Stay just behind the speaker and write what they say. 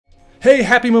Hey,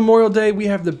 happy Memorial Day. We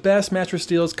have the best mattress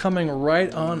deals coming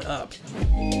right on up.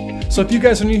 So if you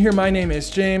guys are new here, my name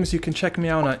is James. You can check me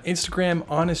out on Instagram,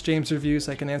 Honest James Reviews.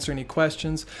 I can answer any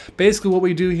questions. Basically what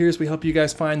we do here is we help you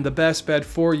guys find the best bed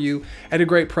for you at a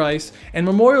great price. And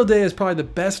Memorial Day is probably the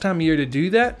best time of year to do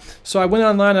that. So I went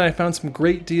online and I found some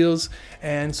great deals.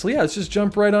 And so yeah, let's just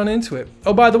jump right on into it.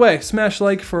 Oh, by the way, smash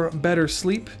like for better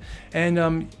sleep.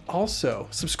 And also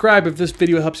subscribe if this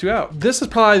video helps you out. This is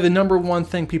probably the #1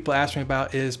 thing people ask me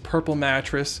about is purple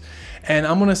mattress. And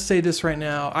I'm gonna say this right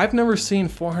now, I've never seen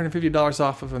 $450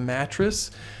 off of a mattress.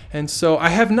 And so I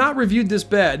have not reviewed this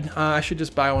bed. I should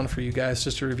just buy one for you guys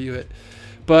just to review it.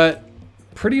 But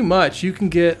pretty much you can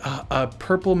get a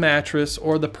purple mattress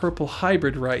or the purple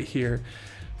hybrid right here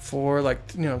for like,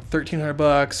 you know, $1,300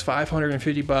 bucks,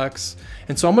 $550 bucks.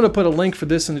 And so I'm gonna put a link for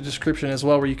this in the description as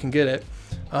well where you can get it.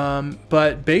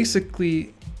 But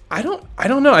basically, I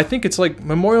don't know. I think it's like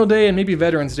Memorial Day and maybe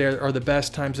Veterans Day are the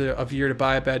best times of year to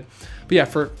buy a bed. But yeah,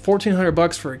 for $1,400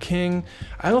 bucks for a king,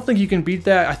 I don't think you can beat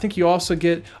that. I think you also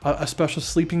get a special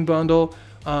sleeping bundle.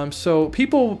 So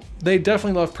people, they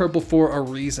definitely love purple for a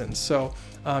reason. So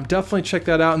definitely check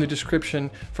that out in the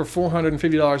description for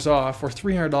 $450 off or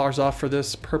 $300 off for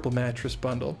this purple mattress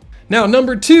bundle. Now,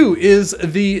 #2 is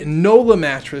the Nolah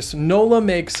mattress. Nolah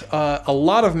makes a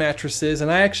lot of mattresses, and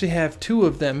I actually have 2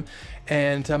 of them,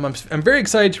 and I'm very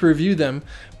excited to review them.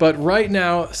 But right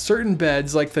now, certain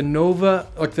beds like the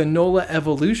Nolah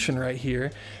Evolution right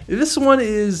here, this one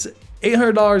is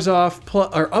 $800 off,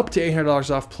 or up to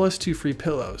 $800 off, plus 2 free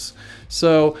pillows.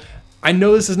 So I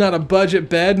know this is not a budget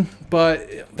bed, but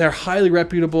they're highly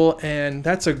reputable, and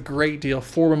that's a great deal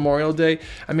for Memorial Day.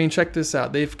 I mean, check this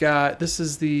out. They've got, this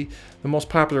is the most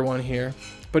popular one here,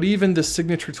 but even the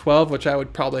Signature 12, which I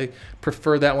would probably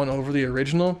prefer that one over the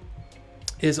original,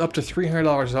 is up to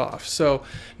 $300 off. So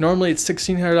normally it's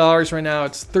 $1,600. Right now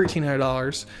it's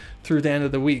 $1,300 through the end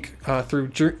of the week, through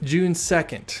June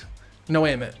 2nd. No,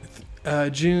 wait a minute.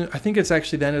 June, I think it's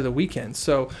actually the end of the weekend.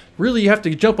 So really you have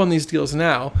to jump on these deals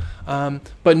now.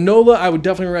 But Nolah, I would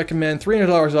definitely recommend.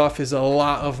 $300 off is a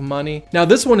lot of money. Now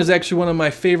this one is actually one of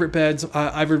my favorite beds.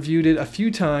 I've reviewed it a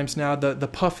few times now, the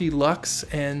Puffy Luxe,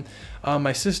 and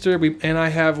my sister and I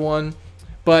have one.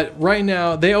 But right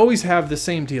now, they always have the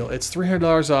same deal. It's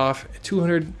 $300 off,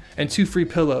 200 and 2 free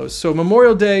pillows. So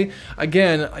Memorial Day,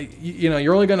 again, you know,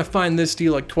 you're only gonna find this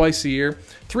deal like twice a year.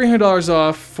 $300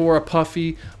 off for a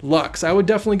Puffy Luxe. I would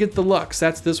definitely get the Luxe.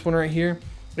 That's this one right here.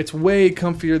 It's way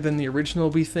comfier than the original,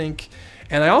 we think.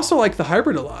 And I also like the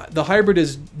hybrid a lot. The hybrid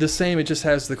is the same, it just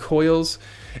has the coils.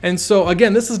 And so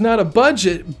again, this is not a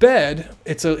budget bed,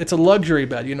 it's a luxury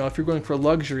bed. You know, if you're going for a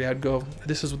luxury, I'd go,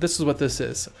 this is what this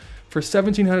is. For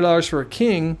 $1,700 for a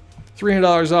king,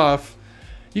 $300 off,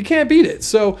 you can't beat it.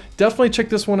 So definitely check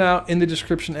this one out in the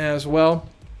description as well.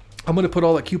 I'm going to put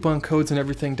all the coupon codes and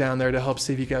everything down there to help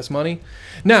save you guys money.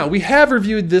 Now, we have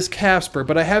reviewed this Casper,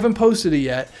 but I haven't posted it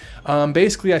yet.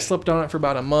 Basically, I slept on it for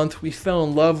about a month. We fell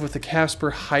in love with the Casper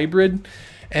Hybrid,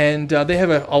 and they have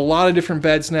a lot of different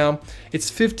beds now. It's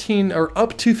 15 or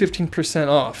up to 15%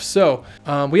 off. So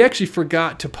we actually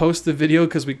forgot to post the video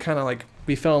because we kind of like,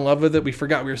 we fell in love with it. We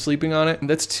forgot we were sleeping on it.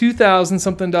 That's $2,000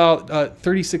 something,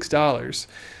 $36.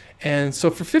 And so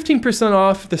for 15%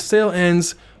 off, the sale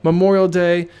ends Memorial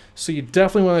Day, so you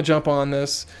definitely want to jump on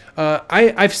this.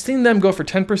 I've seen them go for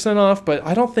 10% off, but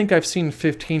I don't think I've seen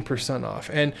 15% off,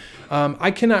 and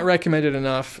I cannot recommend it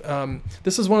enough.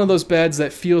 This is one of those beds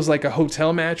that feels like a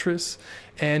hotel mattress,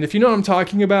 and if you know what I'm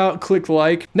talking about, click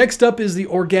like. Next up is the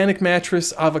Organic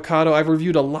Mattress Avocado. I've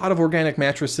reviewed a lot of organic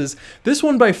mattresses. This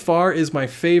one by far is my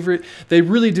favorite. They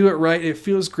really do it right. It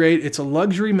feels great. It's a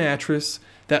luxury mattress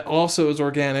that also is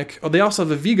organic. Oh, they also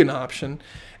have a vegan option.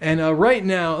 And right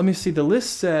now, let me see, the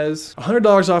list says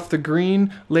 $100 off the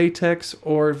green, latex,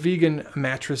 or vegan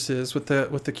mattresses with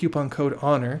the coupon code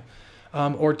HONOR,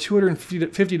 or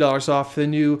 $250 off the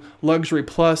new Luxury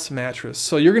Plus mattress.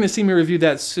 So you're gonna see me review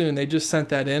that soon. They just sent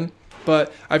that in.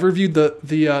 But I've reviewed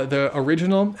the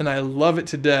original, and I love it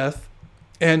to death.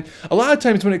 And a lot of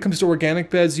times when it comes to organic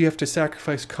beds, you have to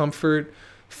sacrifice comfort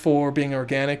for being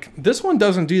organic. This one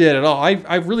doesn't do that at all.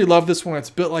 I really love this one. It's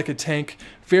built like a tank,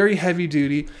 very heavy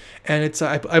duty, and it's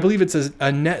I believe it's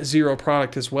a net zero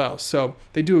product as well. So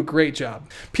they do a great job.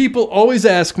 People always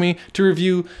ask me to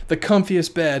review the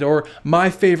comfiest bed or my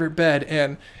favorite bed,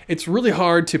 and it's really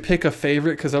hard to pick a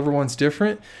favorite because everyone's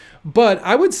different. But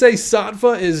I would say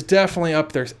Saatva is definitely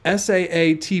up there.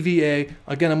 SAATVA.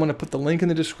 Again, I'm going to put the link in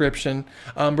the description.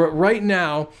 But right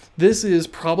now, this is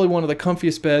probably one of the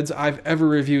comfiest beds I've ever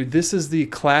reviewed. This is the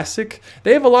classic.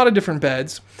 They have a lot of different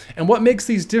beds. And what makes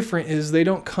these different is they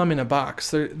don't come in a box.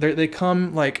 They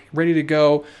come like ready to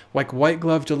go, like white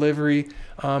glove delivery.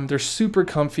 They're super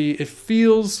comfy.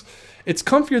 It's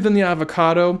comfier than the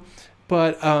Avocado,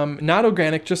 but not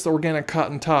organic, just the organic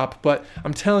cotton top. But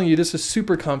I'm telling you, this is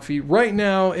super comfy. Right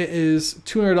now, it is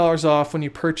 $200 off when you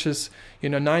purchase,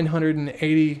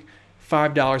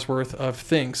 $985 worth of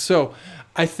things. So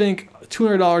I think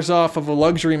 $200 off of a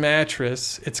luxury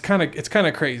mattress, it's kind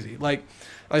of crazy. Like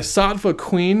a Saatva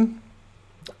Queen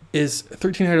is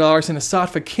 $1,300 and a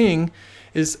Saatva King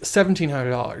is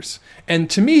 $1,700. And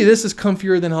to me, this is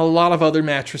comfier than a lot of other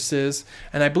mattresses.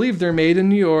 And I believe they're made in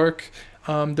New York.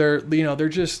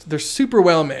 They're super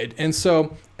well made. And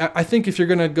so I think if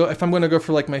I'm gonna go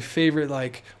for like my favorite,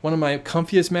 like one of my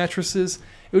comfiest mattresses,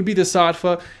 it would be the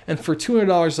Saatva, and for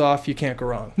 $200 off, you can't go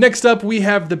wrong. Next up, we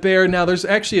have the Bear. Now, there's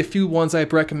actually a few ones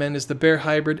I'd recommend, is the Bear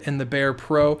Hybrid and the Bear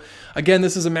Pro. Again,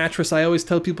 this is a mattress I always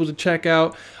tell people to check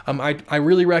out. I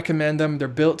really recommend them. They're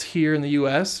built here in the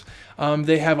US.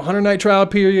 They have a 100-night trial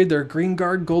period. They're Green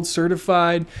Guard Gold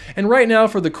certified. And right now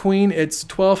for the Queen, it's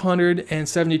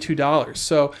 $1,272.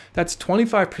 So that's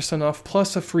 25% off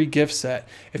plus a free gift set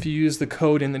if you use the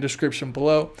code in the description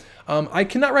below. I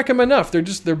cannot recommend enough.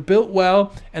 They're built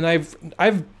well, and I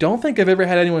don't think I've ever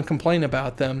had anyone complain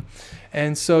about them.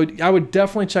 And so I would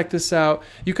definitely check this out.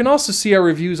 You can also see our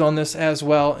reviews on this as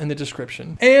well in the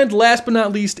description. And last but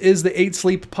not least is the 8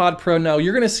 Sleep Pod Pro. Now,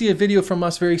 you're going to see a video from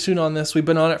us very soon on this. We've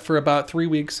been on it for about 3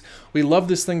 weeks. We love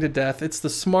this thing to death. It's the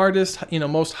smartest,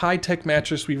 most high-tech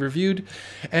mattress we've reviewed.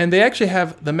 And they actually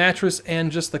have the mattress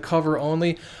and just the cover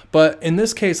only. But in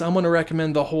this case, I'm going to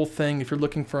recommend the whole thing if you're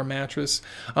looking for a mattress.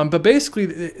 But basically,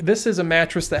 this is a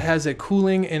mattress that has a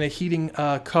cooling and a heating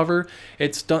cover.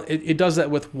 It does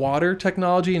that with water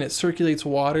technology, and it circulates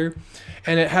water.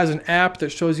 And it has an app that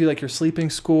shows you like your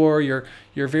sleeping score, your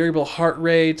variable heart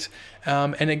rate,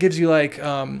 and it gives you like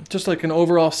just like an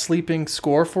overall sleeping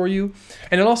score for you.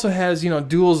 And it also has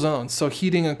dual zones, so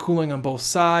heating and cooling on both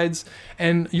sides.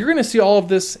 And you're going to see all of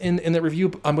this in the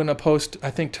review I'm going to post,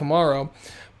 I think, tomorrow.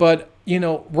 But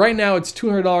right now it's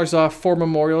 $200 off for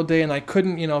Memorial Day, and I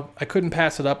couldn't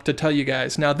pass it up to tell you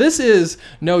guys. Now, this is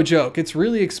no joke. It's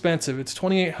really expensive. It's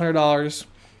 $2,800.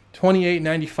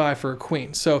 $28.95 for a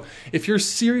queen. So if you're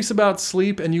serious about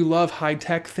sleep and you love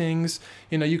high-tech things,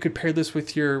 you could pair this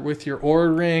with your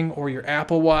Oura Ring or your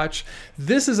Apple Watch.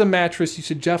 This is a mattress you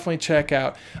should definitely check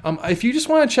out. If you just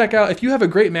want to check out, if you have a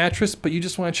great mattress but you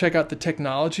just want to check out the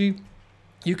technology,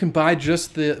 you can buy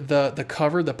just the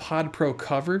cover, the Pod Pro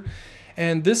cover,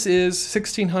 and this is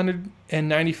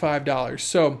 $1,695.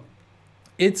 So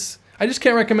I just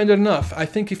can't recommend it enough. I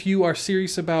think if you are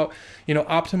serious about,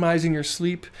 optimizing your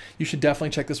sleep, you should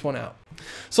definitely check this one out.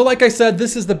 So like I said,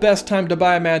 this is the best time to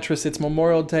buy a mattress. It's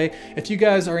Memorial Day. If you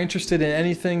guys are interested in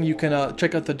anything, you can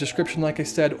check out the description, like I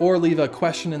said, or leave a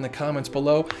question in the comments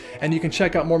below. And you can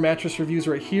check out more mattress reviews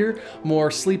right here,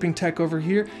 more sleeping tech over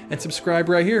here, and subscribe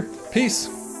right here.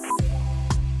 Peace.